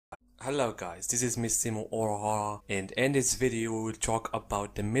Hello guys, this is Mr. Urahara, and in this video we will talk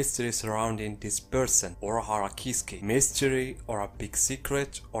about the mystery surrounding this person, Urahara Kisuke. Mystery or a big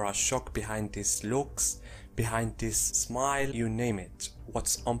secret or a shock behind these looks, behind this smile, you name it.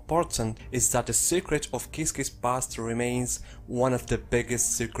 What's important is that the secret of Kisuke's past remains one of the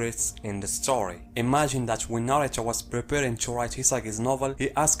biggest secrets in the story. Imagine that when Narita was preparing to write Hisage's novel,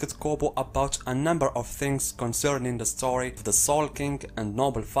 he asked Kobo about a number of things concerning the story of the Soul King and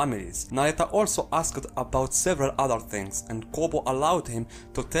noble families. Narita also asked about several other things, and Kobo allowed him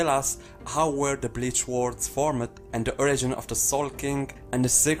to tell us how were the Bleach words formed and the origin of the Soul King and the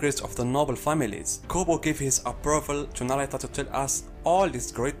secrets of the noble families. Kobo gave his approval to Narita to tell us all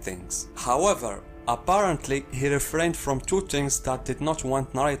these great things. However, apparently he refrained from two things that did not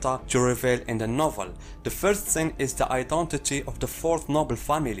want Narita to reveal in the novel. The first thing is the identity of the fourth noble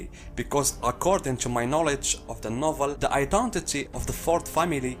family, because according to my knowledge of the novel, the identity of the fourth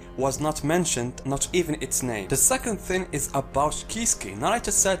family was not mentioned, not even its name. The second thing is about Kisuke.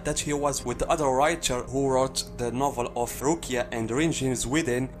 Narita said that he was with the other writer who wrote the novel of Rukia and Rinjin's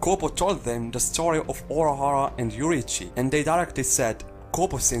Within. Kobo told them the story of Urahara and Yurichi, and they directly said,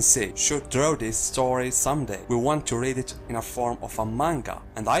 Kobo-sensei should draw this story someday. We want to read it in a form of a manga.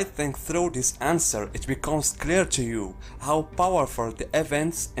 And I think through this answer it becomes clear to you how powerful the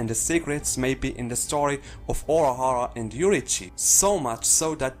events and the secrets may be in the story of Urahara and Yurichi. So much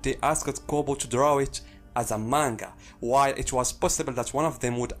so that they asked Kobo to draw it as a manga, while it was possible that one of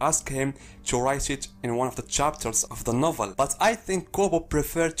them would ask him to write it in one of the chapters of the novel. But I think Kobo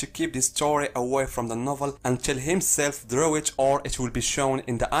preferred to keep this story away from the novel until himself drew it, or it will be shown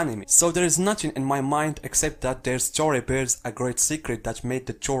in the anime. So there is nothing in my mind except that their story bears a great secret that made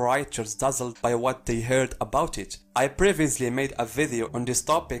the two writers dazzled by what they heard about it. I previously made a video on this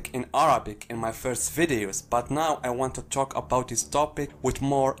topic in Arabic in my first videos, but now I want to talk about this topic with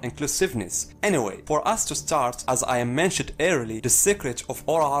more inclusiveness. Anyway, for us to start, as I mentioned earlier, the secret of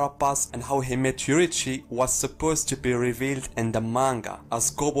Urahara past and how he met Yurichi was supposed to be revealed in the manga, as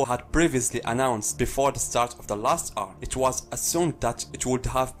Kobo had previously announced before the start of the last arc. It was assumed that it would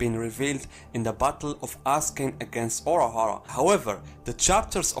have been revealed in the battle of Askin against Urahara. However, the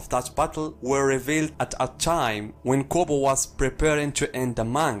chapters of that battle were revealed at a time when Kobo was preparing to end the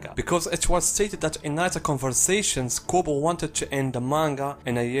manga, because it was stated that in Narita conversations Kobo wanted to end the manga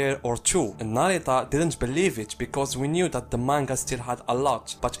in a year or two, and Narita didn't believe it because we knew that the manga still had a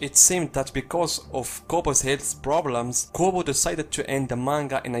lot. But it seemed that because of Kobo's health problems, Kobo decided to end the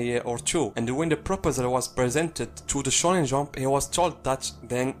manga in a year or two, and when the proposal was presented to the Shonen Jump, he was told that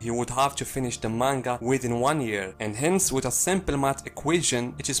then he would have to finish the manga within 1 year, and hence with a simple math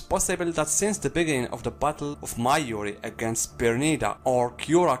equation it is possible that since the beginning of the battle of Mayuri against Bernida or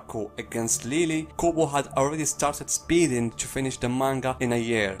Kyuraku against Lily, Kobo had already started speeding to finish the manga in a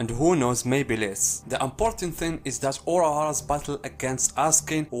year, and who knows, maybe less. The important thing is that Urahara's battle against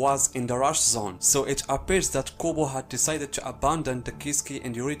Askin was in the rush zone, so it appears that Kobo had decided to abandon the Kisuke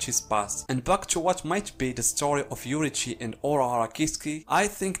and Yurichi's past. And back to what might be the story of Yurichi and Urahara Kisuke, I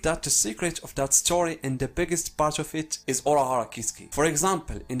think that the secret of that story and the biggest part of it is Urahara Kisuke. For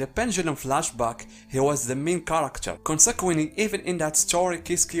example, in the Pendulum flashback, he was the main character. Consequently, even in that story,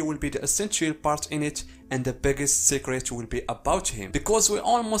 Kisuke will be the essential part in it, and the biggest secret will be about him, because we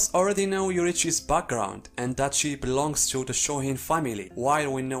almost already know Yurichi's background and that she belongs to the Shohin family,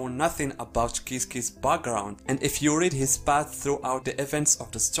 while we know nothing about Kisuke's background. And if you read his path throughout the events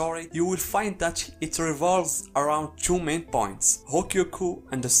of the story, you will find that it revolves around two main points, Hokyoku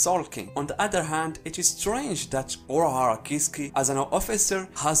and the Soul King. On the other hand, it is strange that Urahara Kisuke as an officer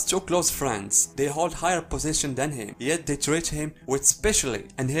has two close friends. They hold higher position than him, yet they treat him with specially.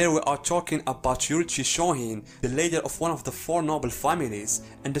 And here we are talking about Yurichi Shohin, the leader of one of the four noble families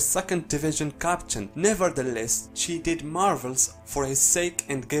and the second division captain. Nevertheless, she did marvels for his sake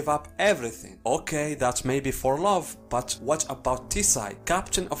and gave up everything. Okay, that may be for love, but what about Tisai,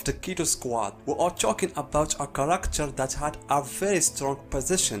 captain of the Kido squad? We are talking about a character that had a very strong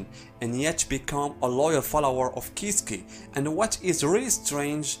position and yet become a loyal follower of Kisuke. And what is really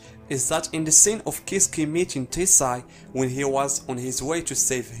strange is that in the scene of Kisuke meeting Tisai when he was on his way to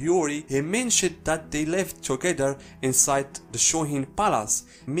save Yuri, he mentioned that they lived together inside the Shohin palace,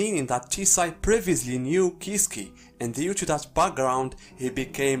 meaning that Tisai previously knew Kisuke and due to that background he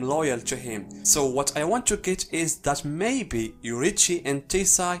became loyal to him. So what I want to get is that maybe Yorichi and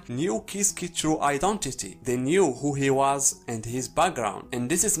Taisai knew Kisuke's true identity. They knew who he was and his background, and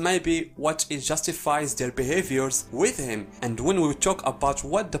this is maybe what it justifies their behaviors with him. And when we talk about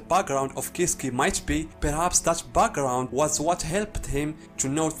what the background of Kisuke might be, perhaps that background was what helped him to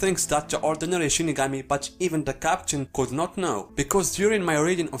know things that the ordinary Shinigami but even the captain could not know. Because during my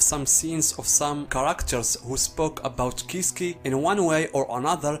reading of some scenes of some characters who spoke about Kisuke, in one way or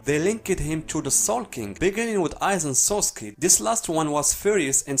another they linked him to the Soul King, beginning with Aizen Sosuke. This last one was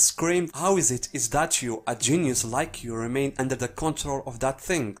furious and screamed, "How is that you, a genius like you, remain under the control of that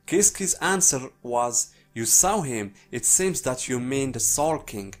thing?" Kisuke's answer was, "You saw him, it seems that you mean the Soul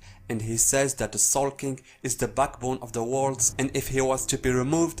King." And he says that the Soul King is the backbone of the worlds, and if he was to be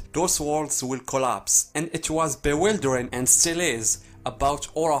removed, those worlds will collapse. And it was bewildering, and still is, about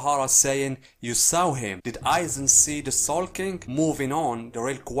Urahara saying, "You saw him." Did Aizen see the Soul King? Moving on, the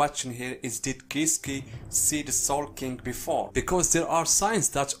real question here is, did Kisuke see the Soul King before? Because there are signs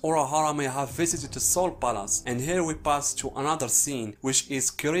that Urahara may have visited the Soul Palace. And here we pass to another scene, which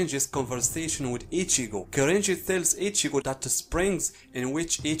is Kirinji's conversation with Ichigo. Kirinji tells Ichigo that the springs in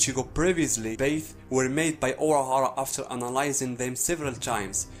which Ichigo previously bathed were made by Urahara after analyzing them several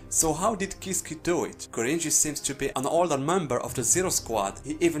times. So how did Kisuke do it? Kirinji seems to be an older member of the Zero Squad.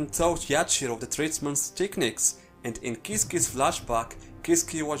 He even taught Yachiro the treatment's techniques, and in Kisuke's flashback,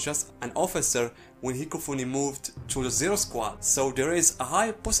 Kisuke was just an officer when Hikofune moved to the Zero Squad. So there is a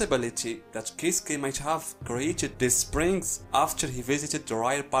high possibility that Kisuke might have created these springs after he visited the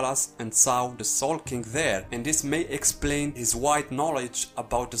Royal Palace and saw the Soul King there, and this may explain his wide knowledge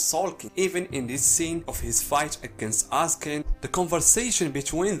about the Soul King. Even in this scene of his fight against Asuken, the conversation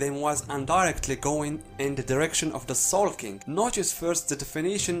between them was indirectly going in the direction of the Soul King. Notice first the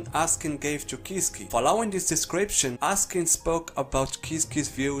definition Asuken gave to Kisuke. Following this description, Asuken spoke about Kisuke's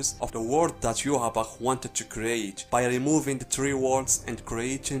views of the world that Yhwach wanted to create by removing the three worlds and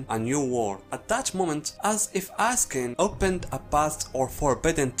creating a new world. At that moment, as if Asuken opened a past or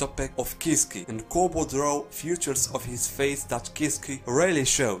forbidden topic of Kisuke, and Kobo drew features of his face that Kisuke rarely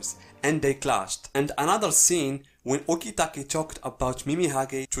shows, and they clashed. And another scene when Okitake talked about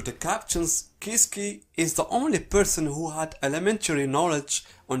Mimihage to the captains. Kisuke is the only person who had elementary knowledge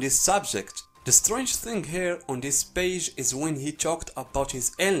on this subject. The strange thing here on this page is when he talked about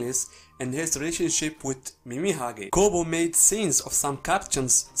his illness and his relationship with Mimihage. Kobo made scenes of some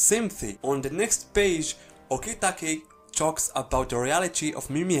captains' sympathy. On the next page, Okitake talks about the reality of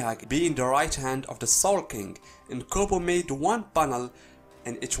Mimihage being the right hand of the Soul King, and Kobo made one panel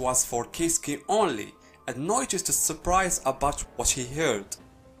and it was for Kisuke only, and noticed the surprise about what he heard.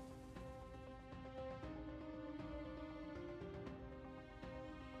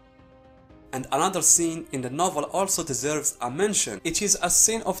 And another scene in the novel also deserves a mention. It is a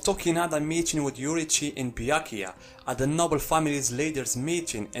scene of Tokinada meeting with Yorichi in Byakuya at the noble family's leaders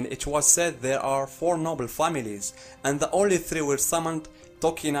meeting, and it was said there are 4 noble families and the only 3 were summoned: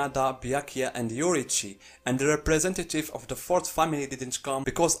 Tokinada, Byakuya and Yorichi, and the representative of the 4th family didn't come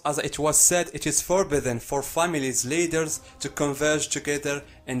because, as it was said, it is forbidden for families' leaders to converge together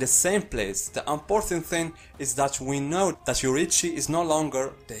in the same place. The important thing is that we know that Yorichi is no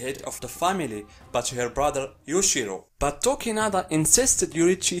longer the head of the family, but her brother Yoshiro. But Tokinada insisted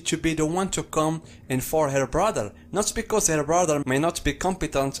Yorichi to be the one to come in for her brother, not because her brother may not be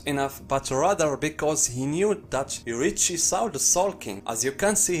competent enough, but rather because he knew that Yorichi saw the Soul King. As you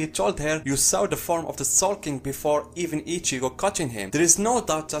can see, he told her, "You saw the form of the Soul King before even Ichigo cutting him. There is no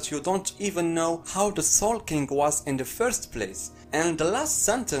doubt that you don't even know how the Soul King was in the first place." And the last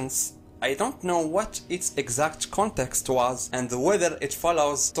sentence, I don't know what its exact context was and whether it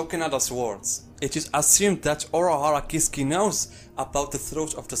follows Tokinada's words. It is assumed that Urahara Kisuke knows about the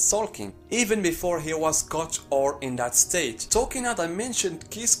truth of the Soul King, even before he was caught or in that state. Tokinada mentioned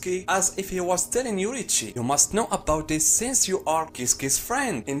Kisuke as if he was telling Yorichi, "You must know about this since you are Kisuke's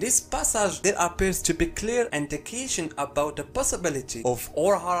friend." In this passage, there appears to be clear indication about the possibility of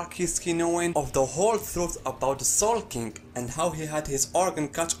Urahara Kisuke knowing of the whole truth about the Soul King and how he had his organ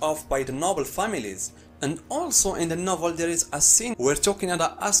cut off by the noble families. And also in the novel there is a scene where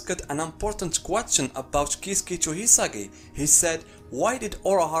Tokinada asked an important question about Kisuke to Hisage. He said, "Why did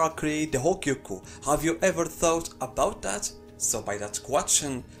Urahara create the Hokyoku? Have you ever thought about that?" So by that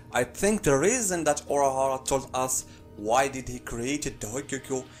question, I think the reason that Urahara told us why did he created the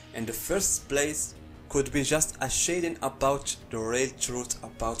Hokyoku in the first place could be just a shading about the real truth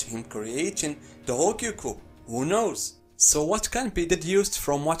about him creating the Hokyoku. Who knows? So what can be deduced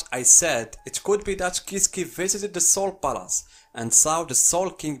from what I said? It could be that Kisuke visited the Soul Palace and saw the Soul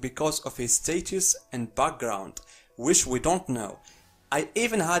King because of his status and background, which we don't know. I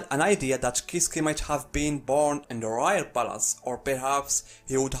even had an idea that Kisuke might have been born in the royal palace, or perhaps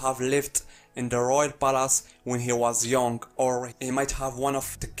he would have lived in the royal palace when he was young, or he might have one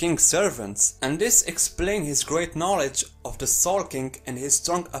of the king's servants. And this explains his great knowledge of the Soul King and his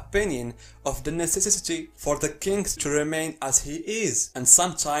strong opinion of the necessity for the king to remain as he is. And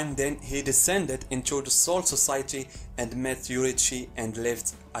sometime then he descended into the Soul Society and met Yurichi and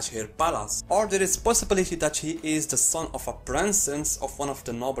lived at her palace. Or there is possibility that he is the son of a princess of one of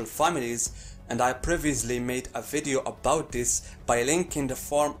the noble families, and I previously made a video about this by linking the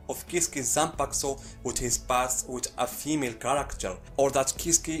form of Kisuke Zanpakuto with his past with a female character, or that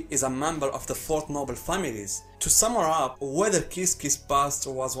Kisuke is a member of the 4th noble families. To sum up, whether Kisuke's past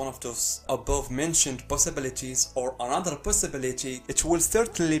was one of those above mentioned possibilities or another possibility, it will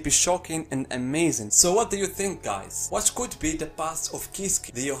certainly be shocking and amazing. So what do you think, guys? What could be the past of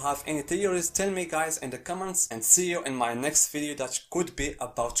Kisuke? Do you have any theories? Tell me guys in the comments, and see you in my next video that could be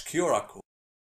about Kyoraku.